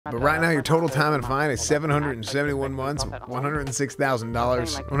But right now, your total time and fine is 771 months,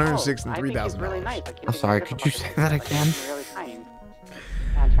 $106,000, $106,003. I'm sorry, could you say that again?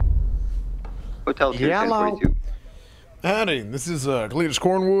 Hotel 242. Howdy, this is Cletus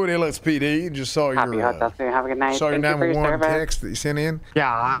Cornwood, LSPD. Just saw your Have a good night. saw your Thank you for your 911 service. text that you sent in.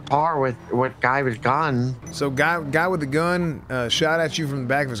 Yeah, car with guy with gun. So guy with the gun shot at you from the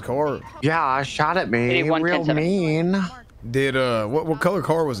back of his car. Yeah, shot at me. 81, Real 10, mean. Did what color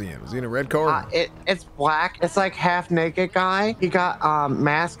car was he in? Was he in a red car? It's black. It's like half naked guy. He got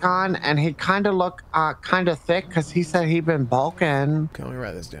mask on and he kind of looked kind of thick because he said he'd been bulking. Okay, let me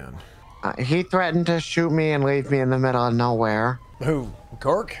write this down. He threatened to shoot me and leave me in the middle of nowhere. Who?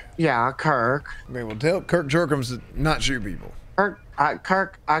 Kirk? Yeah, Kirk. Okay, well tell Kirk Jerkums to not shoot people. Kirk,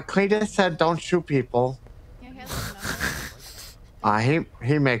 Cletus said don't shoot people.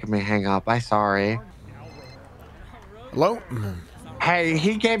 He making me hang up. I'm sorry. Hello? Hey,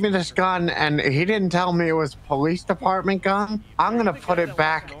 he gave me this gun and he didn't tell me it was police department gun. I'm gonna put it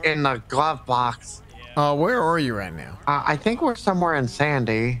back in the glove box. Where are you right now? I think we're somewhere in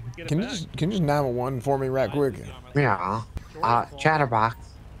Sandy. Can you just 911 for me right quick? Yeah. Chatterbox.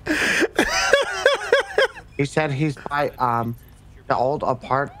 He said he's by the old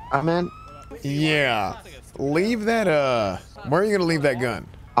apartment. Yeah. Leave that where are you gonna leave that gun?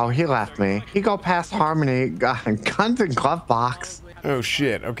 Oh, he left me. He go past Harmony, guns and glove box. Oh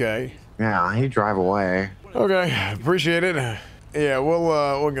shit, okay. Yeah, he drive away. Okay, appreciate it. Yeah,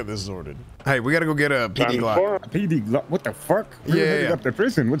 we'll get this sorted. Hey, we gotta go get a PD Glock. PD Glock? What the fuck? We're headed Yeah. up to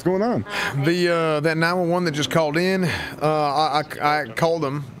prison. What's going on? That 911 that just called in, I called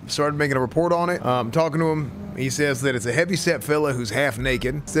him, started making a report on it. Talking to him, he says that it's a heavy-set fella who's half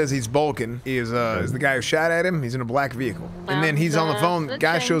naked. Says he's bulking. He is the guy who shot at him. He's in a black vehicle. And then he's on the phone. The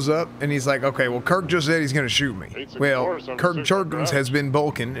guy shows up and he's like, "Okay, well, Kirk just said he's gonna shoot me." Well, Kirk Jerkins has been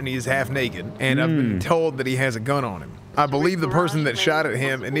bulking and he's half naked, and I've been told that he has a gun on him. I believe the person that shot at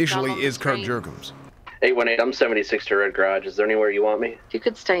him initially is Kirk Jerkins. 818, I'm 76 to Red Garage. Is there anywhere you want me? If you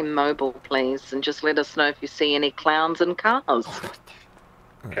could stay mobile, please, and just let us know if you see any clowns in cars.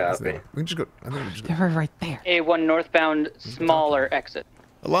 Copy. We can just go. I think we just go. They're right there. A1 northbound, smaller exit.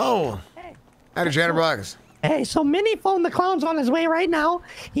 Hello. Howdy, Chatterbox. Hey, so Minnie phoned the clown's on his way right now.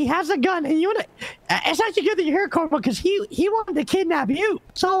 He has a gun, and it's actually good that you're here, Cornwood, because he wanted to kidnap you.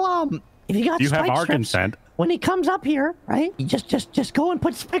 So if you got You have spike our strips, consent. when he comes up here, right? You just go and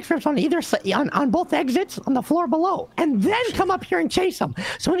put spike strips on either side, on both exits on the floor below, and then come up here and chase him.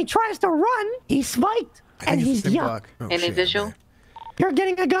 So when he tries to run, he's spiked and he's yuck. Oh, Any shit, visual? man. You're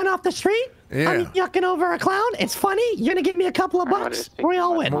getting a gun off the street? Yeah. I'm yucking over a clown? It's funny? You're gonna give me a couple of bucks? We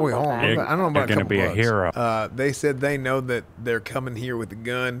all win. Boy, hold on. I don't know about You're gonna a couple be a bucks. hero. They said they know that they're coming here with a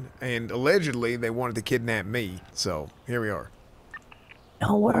gun, and allegedly they wanted to kidnap me. So here we are.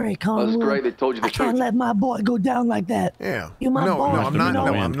 Don't worry, Cornwood. That's great. They told you the I can't truth. let my boy go down like that. Yeah. You my no, boy, no, I'm you not. know.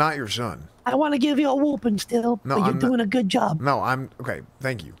 No, I'm not your son. I want to give you a whooping still, No, but you're I'm not- doing a good job. No, I'm okay.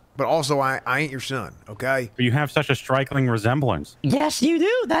 Thank you. But also, I ain't your son. Okay. But you have such a striking resemblance. Yes, you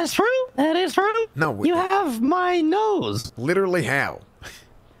do. That's true. That is true. No, You have my nose. literally how?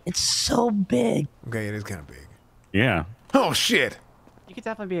 It's so big. Okay, it is kind of big. Yeah. Oh shit. You could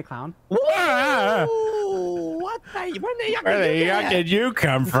definitely be a clown. Ah, Ooh, what the? When the yuck where the did you yuck get? did you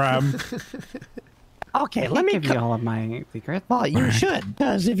come from? Okay, let me give you all of my secrets. Well, you should,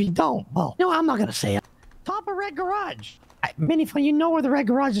 because if you don't, well, no, I'm not gonna say it. Top of Red Garage. Minnie, you know where the Red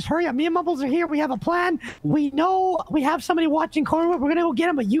Garage is. Hurry up. Me and Mumbles are here. We have a plan. We know we have somebody watching Cornwood. We're gonna go get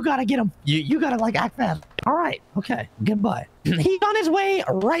him, but you gotta get him. You gotta like act fast. All right. Okay. Goodbye. He's on his way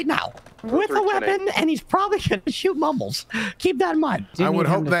right now with a weapon, and he's probably gonna shoot Mumbles. Keep that in mind. I would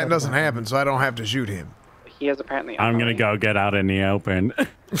hope that doesn't happen, so I don't have to shoot him. He is apparently. I'm gonna go get out in the open.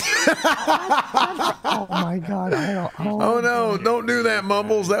 Oh my God. Oh no! Don't do that,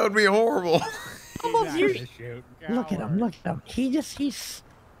 Mumbles. That would be horrible. Mumbles, look at him. Look at him. He has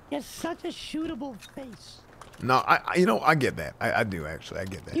such a shootable face. No, I get that. I do actually. I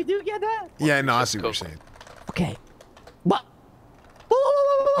get that. You do get that? Yeah, no, I see what you're saying. Okay. What?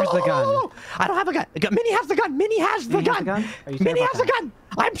 Whoa. Where's the gun? I don't have a gun. Minnie has the gun. Minnie has the gun. Are you sure Minnie about has the that? gun.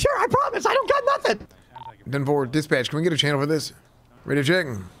 I'm sure. I promise. I don't got nothing. 10-4, dispatch. Can we get a channel for this? Radio check.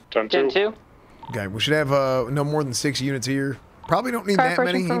 Gen 2? Okay, we should have no more than 6 units here. Probably don't need Car that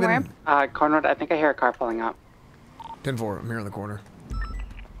many. approaching from Even. Cornwood, I think I hear a car pulling up. 10-4. I'm here in the corner.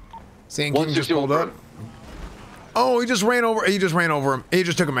 San King just pulled up. Oh, he just ran over. He just ran over him. He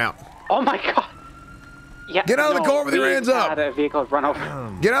just took him out. Oh my God. Yeah. Get out of the car with your hands up. Had a vehicle run over.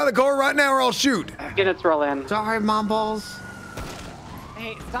 Get out of the car right now, or I'll shoot. Units roll in. Sorry, Mumbles.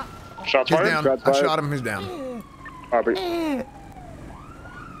 Hey, stop. Shots He's fired. down. I shot him. He's down. Copy.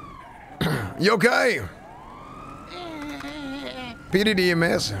 You okay?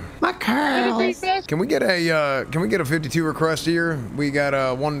 PDDMS. My curls. Can we get a 52 request here? We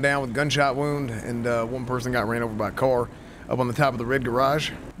got one down with gunshot wound, and one person got ran over by a car up on the top of the red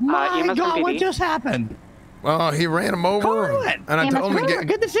garage. My EMS God, from what PD? just happened? He ran him over, Cornwood. and I told him to get.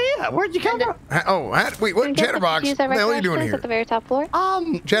 Good to see you. Where'd you come from? Wait, what? Chatterbox? What the hell are you doing here? At the very top floor.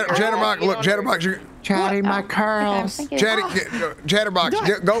 Chatterbox, look, Chatterbox, you. Chatty, my curls. Thank you. Chatterbox,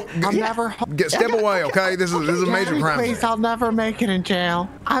 go. I'll never. Step away, okay? This is a major Chatty, crime. please, I'll never make it in jail.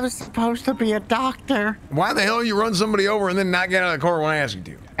 I was supposed to be a doctor. Why the hell you run somebody over and then not get out of the car when I ask you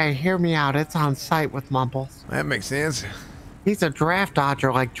to? Hey, hear me out. It's on site with Mumbles. That makes sense. He's a draft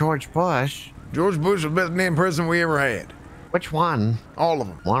dodger like George Bush. George Bush was the best damn president we ever had. Which one? All of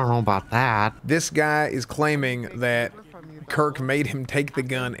them. Well, I don't know about that. This guy is claiming that Kirk made him take the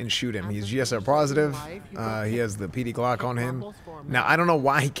gun and shoot him. He's GSR positive. He has the PD Glock on him. Now, I don't know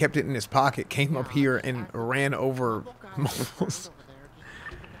why he kept it in his pocket, came up here and ran over Mumbles.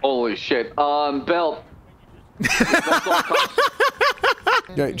 Holy shit. Belt.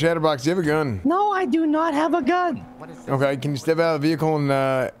 Okay, Chatterbox, do you have a gun? No, I do not have a gun. Okay, can you step out of the vehicle and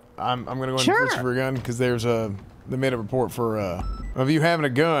I'm gonna go ahead and search for a gun because there's they made a report for of you having a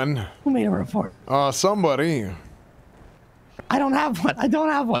gun. Who made a report? Somebody. I don't have one. I don't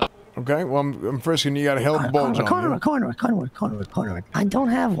have one. Okay, well I'm frisking you. Got a hell of a bulge on you. Cornwood. I don't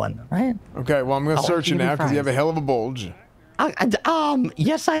have one, right? Okay, well I'm gonna search you now because you have a hell of a bulge.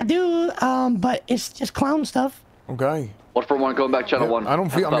 Yes I do. But it's just clown stuff. Okay. 141 going back channel 1. I don't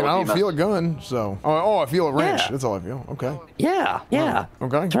feel. I mean, I don't feel a gun. So. Oh, I feel a wrench. Yeah. That's all I feel. Okay. Yeah.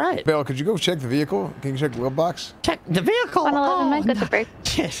 Okay. That's right. Belle, could you go check the vehicle? Can you check the glove box? Check the vehicle. 111, Mike, no. good to break.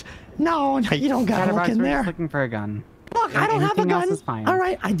 Yes. No, you don't got to look in there. Looking for a gun. Look, I don't have a Anything else gun. is fine. All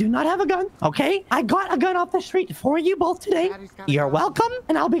right, I do not have a gun. Okay, I got a gun off the street for you both today. You're welcome,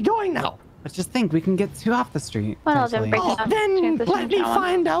 and I'll be going now. But just think, we can get 2 off the street. Well, I'll just potentially. break it down. Then Transition let me channel.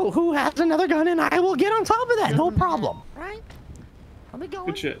 find out who has another gun, and I will get on top of that. No problem. Right? I'll be going.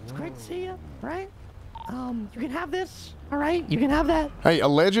 Good shit. It's great to see you. Right? You can have this. All right, you can have that. Hey,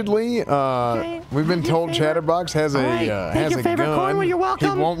 allegedly, we've been told Chatterbox has a has a favorite gun. Cornwood, you're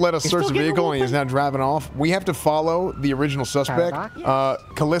welcome. He won't let us You're search still the getting vehicle, and he's whooping. now driving off. We have to follow the original suspect. Chatterbox?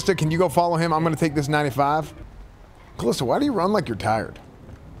 Callista, can you go follow him? I'm going to take this 95. Callista, why do you run like you're tired?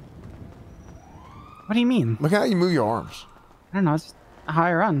 What do you mean? Look how you move your arms. I don't know. It's just how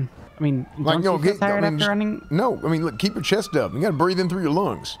I run. I mean, Like, don't you feel tired after just- running? No, I mean, look, keep your chest up. You got to breathe in through your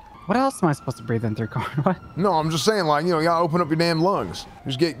lungs. What else am I supposed to breathe in through, Cornwood? No, I'm just saying, like, you got to open up your damn lungs.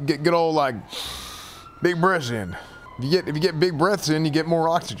 Just get all like big breaths in. If you get big breaths in, you get more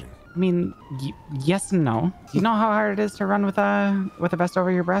oxygen. I mean, yes and no. Do you know how hard it is to run with a vest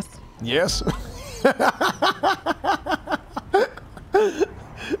over your breast? Yes.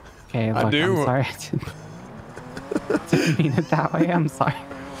 Okay, look, I do. I'm sorry. I didn't mean it that way. I'm sorry.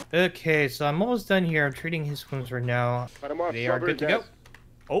 Okay, so I'm almost done here. I'm treating his wounds right now. They are good to go.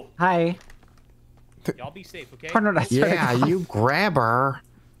 Oh, Hi. y'all be safe, okay? Cornwood, I swear to Yeah, God. you grab her.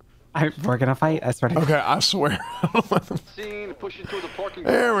 We're gonna fight. I swear to God. Okay, I swear. Scene, pushing through the parking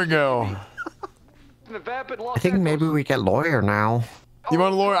There we go. I think maybe we get lawyer now. You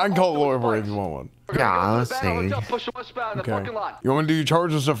want a lawyer? I can call a lawyer for you if you want one. Yeah, let's see. Okay. You want me to do your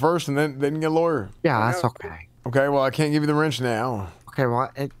charges and stuff first and then get a lawyer? Yeah, that's okay. Okay, well, I can't give you the wrench now. Okay, well,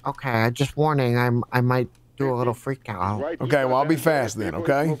 okay. Just warning. I might do a little freak out. Okay, well, I'll be fast then,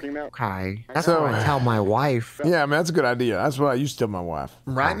 okay? Okay, that's So- what I tell my wife. Yeah, I mean, that's a good idea. That's what I used to tell my wife.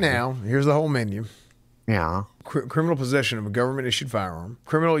 Right now, here's the whole menu. Yeah. Criminal possession of a government-issued firearm,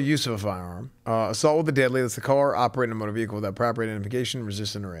 criminal use of a firearm, assault with a deadly, that's the car, operating a motor vehicle without proper identification,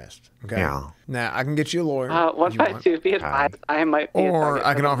 resisting arrest. Okay. Yeah. Now I can get you a lawyer. if you want. 152, be advised, I might be a Or target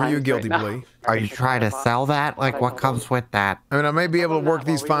I can for offer you a fines guilty right now. plea. Are you trying to sell that? Like, what comes with that? I mean, I may be able to work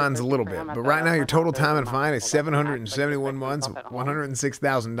these fines a little bit, but right now your total time and fine is 771 months,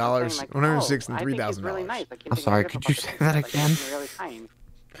 $106,000, $163,000. I'm sorry, could you say that again?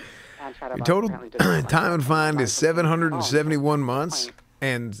 Your total time and fine is 771 months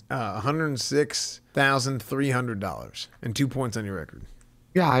and $106,300 and 2 points on your record.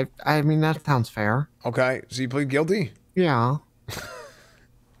 Yeah, I mean, that sounds fair. Okay, so you plead guilty? Yeah. Can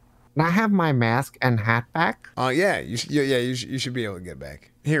I have my mask and hat back? Yeah, you should be able to get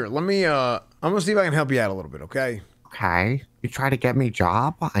back. Here, let me, I'm gonna see if I can help you out a little bit, okay? Okay. You try to get me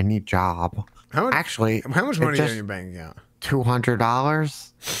job? I need job. How much, Actually, how much money it's do you have just in your bank account?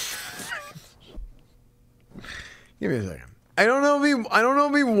 $200. Give me a second. I don't know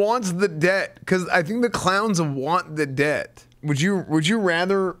if he wants the debt, because I think the clowns want the debt. Would you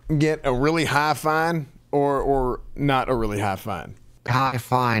rather get a really high fine or not a really high fine? High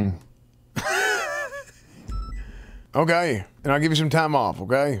fine. Okay, and I'll give you some time off,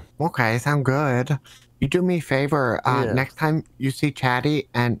 okay? Okay, sound good. You do me a favor. Yeah. Next time you see Chatty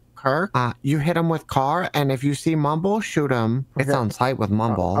and Kirk, you hit him with car, and if you see Mumble, shoot him. It's Okay. on site with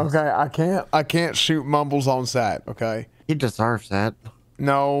Mumble. Okay, I can't shoot Mumbles on site, okay? He deserves it.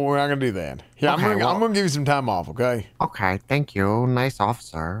 No, we're not gonna do that. Yeah, Okay, I'm gonna give you some time off, okay? Okay, thank you. Nice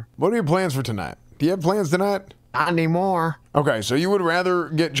officer. What are your plans for tonight? Do you have plans tonight? Not anymore. Okay, so you would rather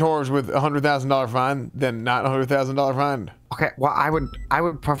get charged with a $100,000 fine than not a $100,000 fine? Okay, well, I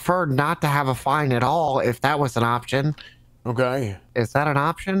would prefer not to have a fine at all if that was an option. Okay. Is that an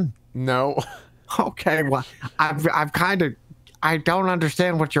option? No. Okay, well, I don't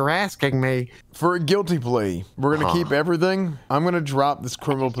understand what you're asking me. For a guilty plea, we're gonna keep everything. I'm gonna drop this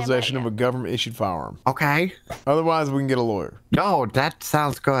criminal possession of a government-issued firearm. Okay. Otherwise, we can get a lawyer. No, that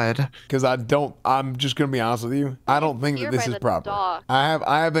sounds good. Because I'm just gonna be honest with you. I don't think that this is proper. I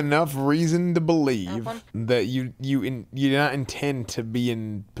have enough reason to believe that you do not intend to be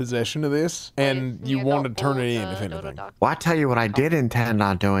in possession of this, and you want to turn it in, if anything. Well, I tell you what I did intend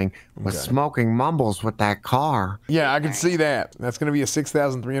on doing was smoking Mumbles with that car. Yeah, I can see that. That's gonna be a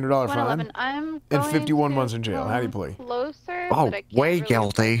 $6,300 fine and 51 months in jail. How do you plea? Closer, Oh, way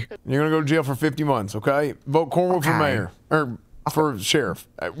guilty. You're gonna go to jail for 50 months, okay? Vote Cornwood for mayor or for sheriff.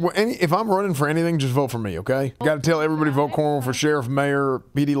 If I'm running for anything, just vote for me, okay? You gotta tell everybody vote Cornwood for sheriff, mayor,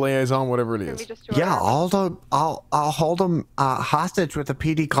 PD liaison, whatever it is. Yeah, I'll hold them hostage with a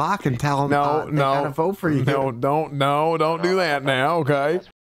PD Glock and tell them they gotta vote for you. No, don't do that now, okay?